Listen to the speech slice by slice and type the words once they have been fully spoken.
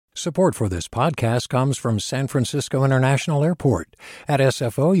Support for this podcast comes from San Francisco International Airport. At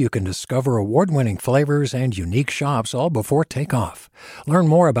SFO, you can discover award-winning flavors and unique shops all before takeoff. Learn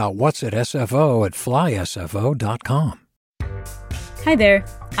more about what's at SFO at flysfo.com. Hi there,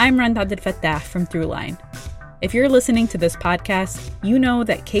 I'm Randa Abdel Fattah from Throughline. If you're listening to this podcast, you know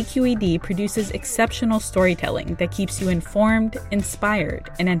that KQED produces exceptional storytelling that keeps you informed, inspired,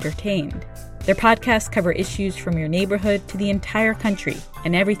 and entertained. Their podcasts cover issues from your neighborhood to the entire country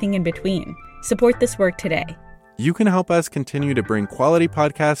and everything in between. Support this work today. You can help us continue to bring quality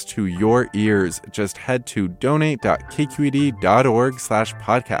podcasts to your ears. Just head to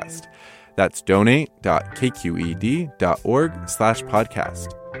donate.kqed.org/podcast. That's donate.kqed.org/podcast.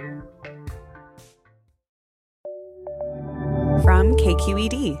 From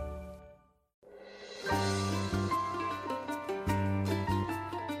KQED.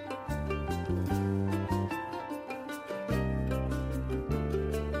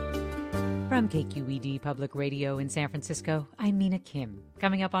 From KQED Public Radio in San Francisco, I'm Mina Kim.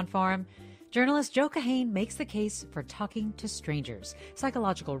 Coming up on Forum, journalist Joe Kahane makes the case for talking to strangers.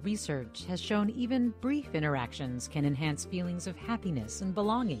 Psychological research has shown even brief interactions can enhance feelings of happiness and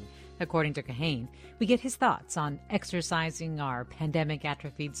belonging. According to Kahane, we get his thoughts on exercising our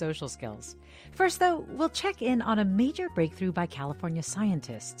pandemic-atrophied social skills. First, though, we'll check in on a major breakthrough by California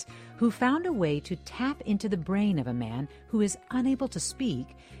scientists who found a way to tap into the brain of a man who is unable to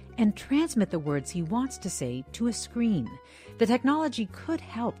speak and transmit the words he wants to say to a screen. The technology could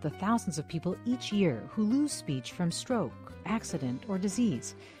help the thousands of people each year who lose speech from stroke, accident, or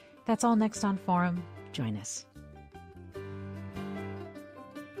disease. That's all next on Forum. Join us.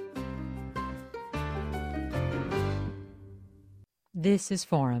 This is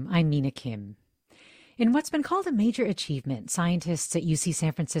Forum. I'm Mina Kim. In what's been called a major achievement, scientists at UC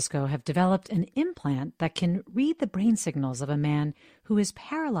San Francisco have developed an implant that can read the brain signals of a man who is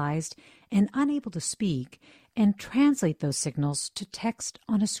paralyzed and unable to speak and translate those signals to text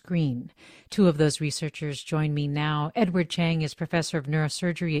on a screen. Two of those researchers join me now. Edward Chang is professor of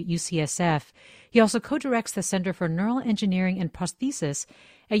neurosurgery at UCSF. He also co-directs the Center for Neural Engineering and Prosthesis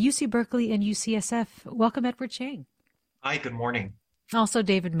at UC Berkeley and UCSF. Welcome, Edward Chang. Hi, good morning. Also,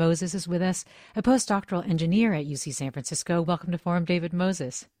 David Moses is with us, a postdoctoral engineer at UC San Francisco. Welcome to Forum, David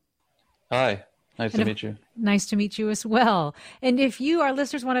Moses. Hi. Nice to meet you. Nice to meet you as well. And if you, our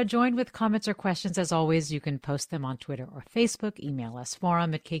listeners, want to join with comments or questions, as always, you can post them on Twitter or Facebook, email us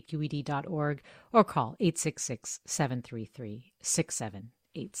forum@kqed.org, or call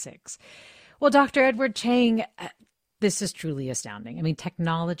 866-733-6786. Well, Dr. Edward Chang, this is truly astounding. I mean,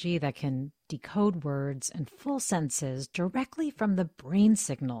 technology that can decode words and full sentences directly from the brain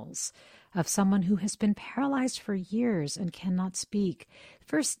signals of someone who has been paralyzed for years and cannot speak.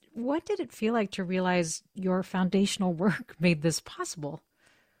 First, what did it feel like to realize your foundational work made this possible?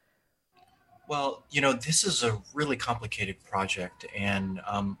 Well, this is a really complicated project, and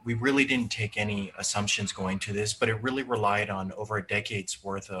we really didn't take any assumptions going to this, but it really relied on over a decade's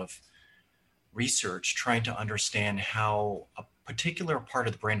worth of research trying to understand how a particular part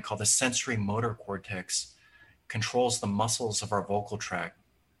of the brain called the sensory motor cortex controls the muscles of our vocal tract,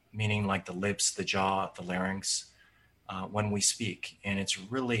 meaning like the lips, the jaw, the larynx, when we speak. And it's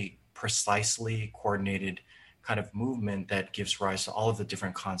really precisely coordinated kind of movement that gives rise to all of the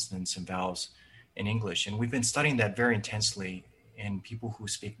different consonants and vowels in English. And we've been studying that very intensely in people who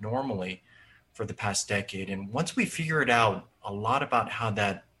speak normally for the past decade. And once we figured out a lot about how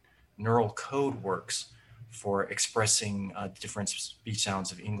that neural code works for expressing different speech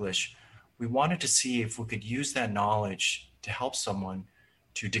sounds of English, we wanted to see if we could use that knowledge to help someone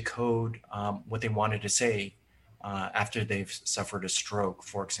to decode what they wanted to say after they've suffered a stroke,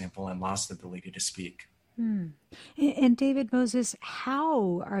 for example, and lost the ability to speak. And David Moses,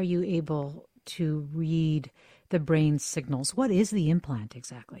 how are you able to read the brain signals? What is the implant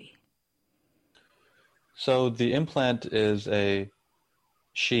exactly? So the implant is a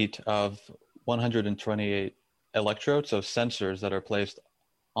sheet of 128 electrodes, so sensors that are placed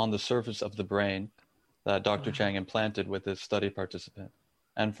on the surface of the brain that Dr. Chang implanted with his study participant.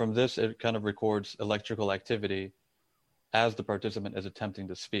 And from this, it kind of records electrical activity as the participant is attempting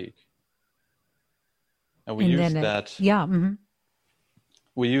to speak. And we use that.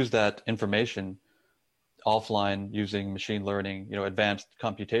 We use that information offline using machine learning, advanced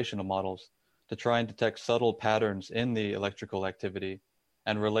computational models to try and detect subtle patterns in the electrical activity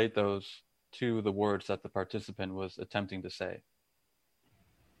and relate those to the words that the participant was attempting to say.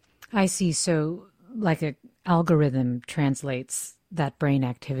 I see. So like an algorithm translates that brain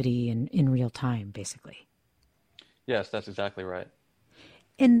activity in real time, basically. Yes, that's exactly right.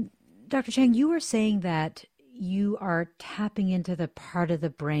 And Dr. Chang, you were saying that you are tapping into the part of the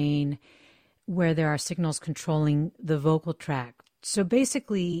brain where there are signals controlling the vocal tract. So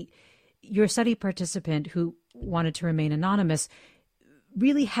basically, your study participant who wanted to remain anonymous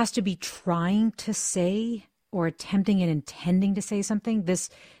really has to be trying to say or attempting and intending to say something. This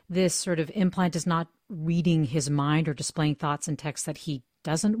sort of implant is not reading his mind or displaying thoughts and text that he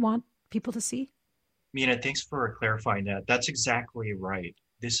doesn't want people to see? Mina, thanks for clarifying that. That's exactly right.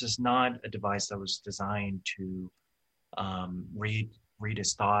 This is not a device that was designed to read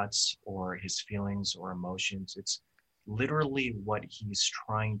his thoughts or his feelings or emotions. It's literally what he's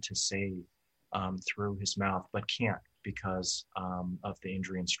trying to say through his mouth, but can't because of the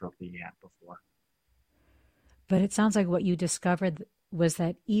injury and stroke that he had before. But it sounds like what you discovered was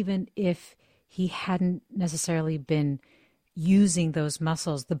that even if he hadn't necessarily been using those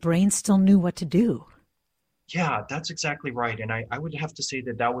muscles, the brain still knew what to do. Yeah, that's exactly right. And I would have to say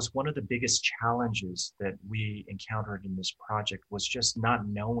that that was one of the biggest challenges that we encountered in this project, was just not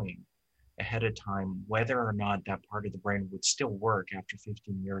knowing ahead of time whether or not that part of the brain would still work after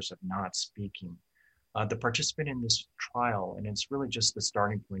 15 years of not speaking. The participant in this trial, and it's really just the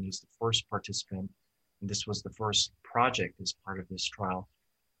starting point, he's the first participant, and this was the first project as part of this trial,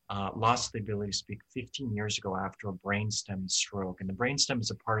 lost the ability to speak 15 years ago after a brainstem stroke. And the brainstem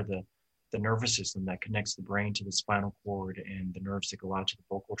is a part of the nervous system that connects the brain to the spinal cord and the nerves that go out to the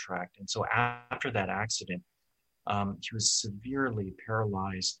vocal tract. And so after that accident, he was severely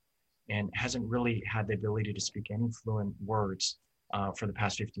paralyzed and hasn't really had the ability to speak any fluent words for the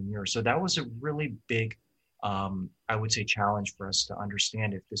past 15 years. So that was a really big, I would say, challenge for us to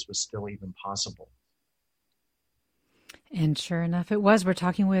understand if this was still even possible. And sure enough, it was. We're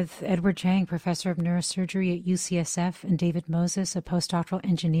talking with Edward Chang, professor of neurosurgery at UCSF, and David Moses, a postdoctoral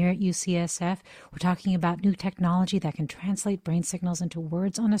engineer at UCSF. We're talking about new technology that can translate brain signals into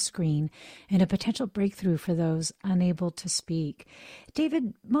words on a screen and a potential breakthrough for those unable to speak.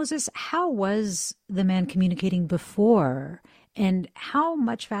 David Moses, how was the man communicating before, and how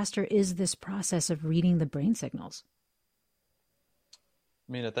much faster is this process of reading the brain signals?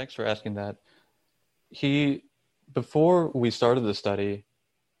 Mina, thanks for asking that. Before we started the study,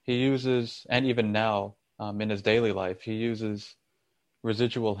 he uses, and even now in his daily life, he uses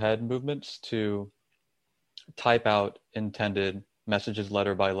residual head movements to type out intended messages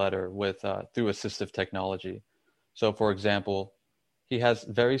letter by letter with through assistive technology. So, for example, he has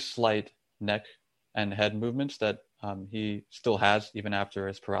very slight neck and head movements that he still has even after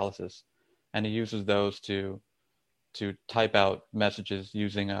his paralysis, and he uses those to type out messages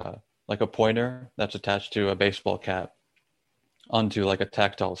using like a pointer that's attached to a baseball cap onto like a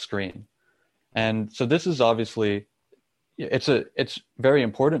tactile screen. And so this is obviously, it's very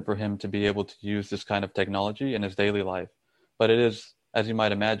important for him to be able to use this kind of technology in his daily life. But it is, as you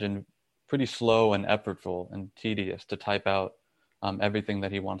might imagine, pretty slow and effortful and tedious to type out everything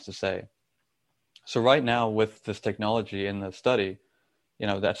that he wants to say. So right now with this technology in the study,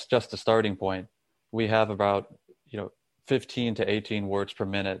 that's just the starting point. We have about, 15 to 18 words per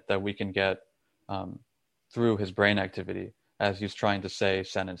minute that we can get through his brain activity as he's trying to say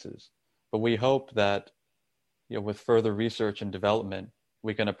sentences. But we hope that with further research and development,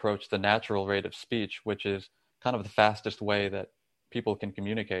 we can approach the natural rate of speech, which is kind of the fastest way that people can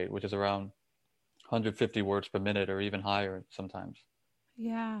communicate, which is around 150 words per minute or even higher sometimes.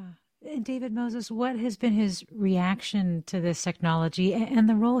 Yeah. And David Moses, what has been his reaction to this technology and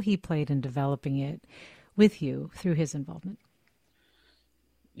the role he played in developing it with you through his involvement?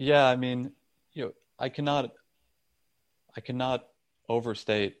 Yeah, I mean, I cannot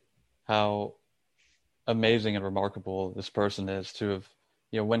overstate how amazing and remarkable this person is to have,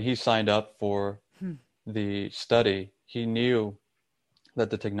 when he signed up for the study, he knew that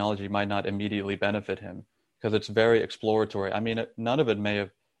the technology might not immediately benefit him because it's very exploratory. I mean, it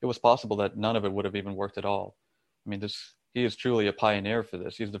was possible that none of it would have even worked at all. I mean, he is truly a pioneer for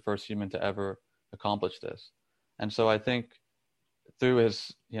this. He's the first human to ever accomplish this. And so I think through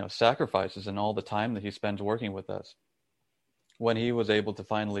his, sacrifices and all the time that he spends working with us, when he was able to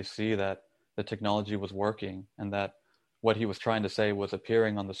finally see that the technology was working and that what he was trying to say was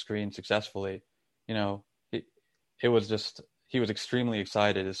appearing on the screen successfully, he was extremely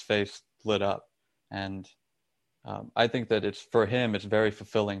excited. His face lit up. And I think that it's very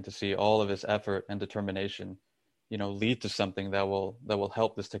fulfilling to see all of his effort and determination, lead to something that will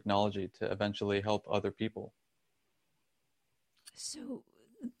help this technology to eventually help other people. So,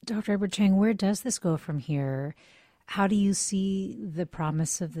 Dr. Edward Chang, where does this go from here? How do you see the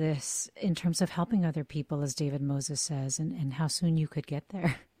promise of this in terms of helping other people, as David Moses says, and how soon you could get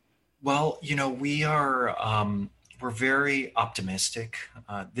there? Well, we are we're very optimistic.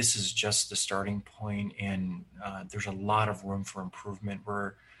 This is just the starting point, and there's a lot of room for improvement.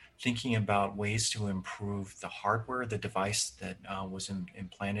 We're thinking about ways to improve the hardware, the device that was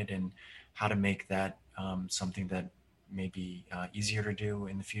implanted, and how to make that something that may be easier to do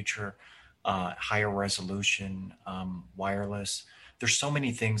in the future, higher resolution, wireless. There's so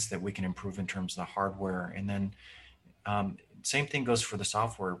many things that we can improve in terms of the hardware. And then same thing goes for the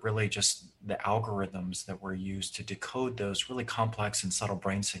software, really just the algorithms that were used to decode those really complex and subtle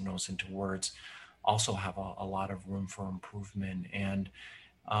brain signals into words also have a lot of room for improvement. And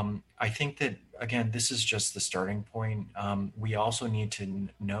I think that, again, this is just the starting point. We also need to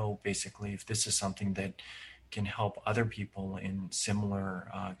know basically if this is something that can help other people in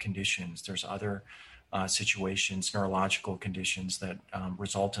similar conditions. There's other situations, neurological conditions that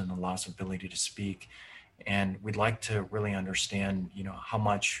result in the loss of ability to speak. And we'd like to really understand, how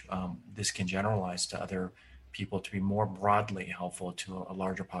much this can generalize to other people to be more broadly helpful to a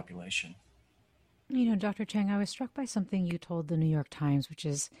larger population. Dr. Chang, I was struck by something you told the New York Times, which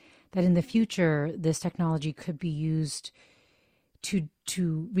is that in the future, this technology could be used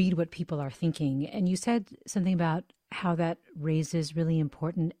to read what people are thinking. And you said something about how that raises really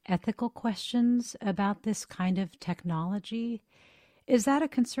important ethical questions about this kind of technology. Is that a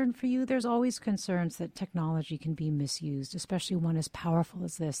concern for you? There's always concerns that technology can be misused, especially one as powerful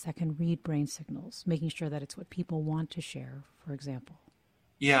as this that can read brain signals, making sure that it's what people want to share, for example.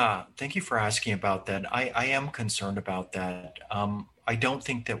 Yeah, thank you for asking about that. I am concerned about that. I don't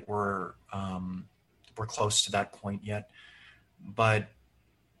think that we're close to that point yet, but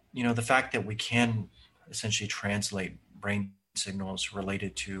the fact that we can essentially translate brain signals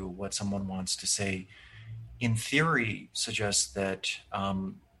related to what someone wants to say, in theory, suggests that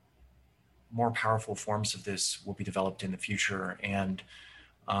more powerful forms of this will be developed in the future and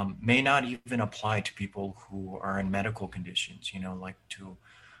may not even apply to people who are in medical conditions, like to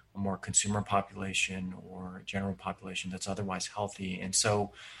a more consumer population or general population that's otherwise healthy. And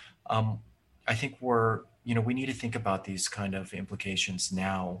so I think we need to think about these kind of implications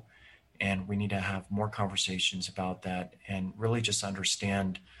now, and we need to have more conversations about that and really just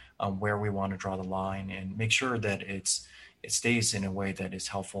understand where we want to draw the line and make sure that it stays in a way that is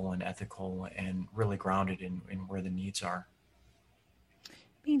helpful and ethical and really grounded in where the needs are.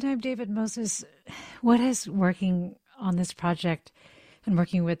 Meantime, David Moses, what has working on this project and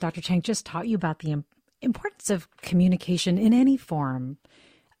working with Dr. Chang just taught you about the importance of communication in any form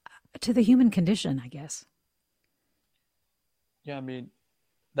to the human condition, I guess? Yeah,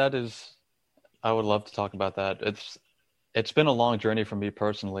 I would love to talk about that. It's been a long journey for me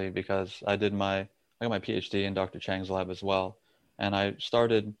personally because I got my PhD in Dr. Chang's lab as well. And I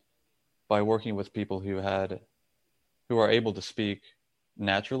started by working with people who are able to speak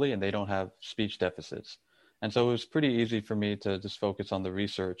naturally and they don't have speech deficits. And so it was pretty easy for me to just focus on the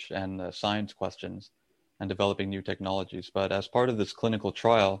research and the science questions and developing new technologies. But as part of this clinical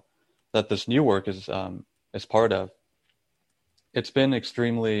trial that this new work is part of, it's been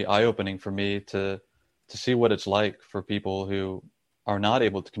extremely eye-opening for me to see what it's like for people who are not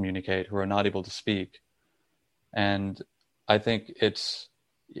able to communicate, who are not able to speak. And I think it's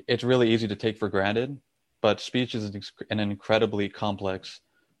really easy to take for granted, but speech is an incredibly complex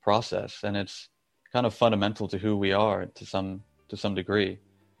process, and it's kind of fundamental to who we are to some degree.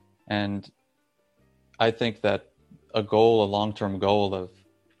 And I think that a long-term goal of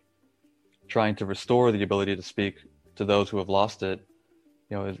trying to restore the ability to speak to those who have lost it,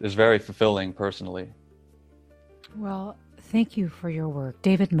 is very fulfilling personally. Well, thank you for your work.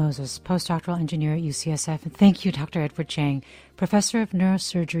 David Moses, postdoctoral engineer at UCSF, and thank you, Dr. Edward Chang, professor of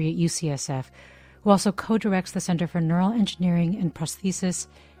neurosurgery at UCSF, who also co-directs the Center for Neural Engineering and Prosthesis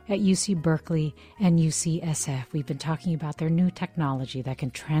at UC Berkeley and UCSF. We've been talking about their new technology that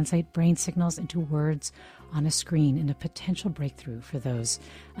can translate brain signals into words on a screen in a potential breakthrough for those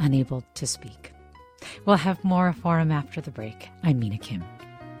unable to speak. We'll have more Forum after the break. I'm Mina Kim.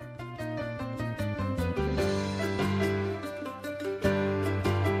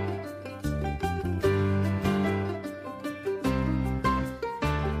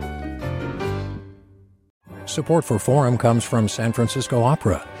 Support for Forum comes from San Francisco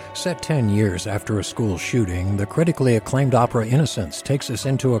Opera. Set 10 years after a school shooting, the critically acclaimed opera Innocence takes us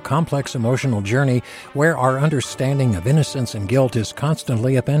into a complex emotional journey where our understanding of innocence and guilt is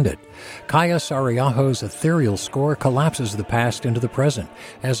constantly upended. Kaya Sariaho's ethereal score collapses the past into the present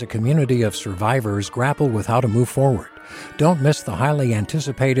as a community of survivors grapple with how to move forward. Don't miss the highly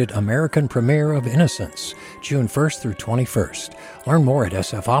anticipated American premiere of Innocence, June 1st through 21st. Learn more at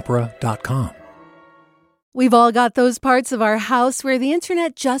sfopera.com. We've all got those parts of our house where the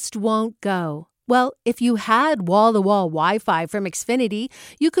internet just won't go. Well, if you had wall-to-wall Wi-Fi from Xfinity,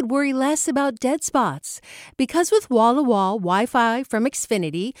 you could worry less about dead spots. Because with wall-to-wall Wi-Fi from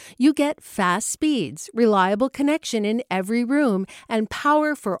Xfinity, you get fast speeds, reliable connection in every room, and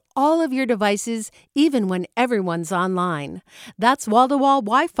power for all of your devices, even when everyone's online. That's wall-to-wall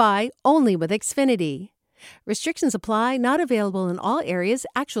Wi-Fi only with Xfinity. Restrictions apply, not available in all areas.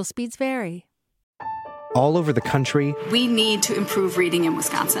 Actual speeds vary. All over the country, we need to improve reading in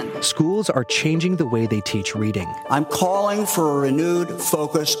Wisconsin. Schools are changing the way they teach reading. I'm calling for a renewed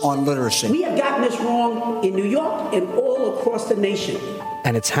focus on literacy. We have gotten this wrong in New York and all across the nation.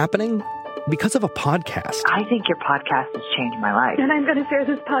 And it's happening because of a podcast. I think your podcast has changed my life. And I'm going to share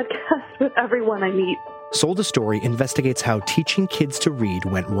this podcast with everyone I meet. Sold a Story investigates how teaching kids to read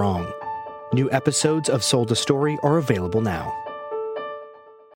went wrong. New episodes of Sold a Story are available now.